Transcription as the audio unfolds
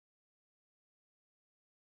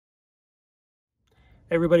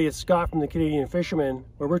Everybody, it's Scott from the Canadian Fisherman,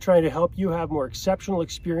 where we're trying to help you have more exceptional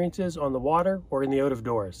experiences on the water or in the out of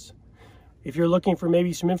doors. If you're looking for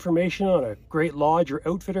maybe some information on a great lodge or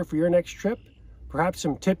outfitter for your next trip, perhaps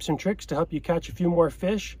some tips and tricks to help you catch a few more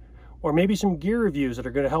fish, or maybe some gear reviews that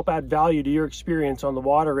are going to help add value to your experience on the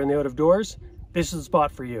water or in the out of doors, this is the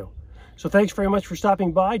spot for you. So thanks very much for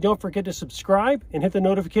stopping by. Don't forget to subscribe and hit the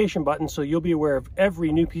notification button so you'll be aware of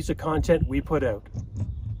every new piece of content we put out.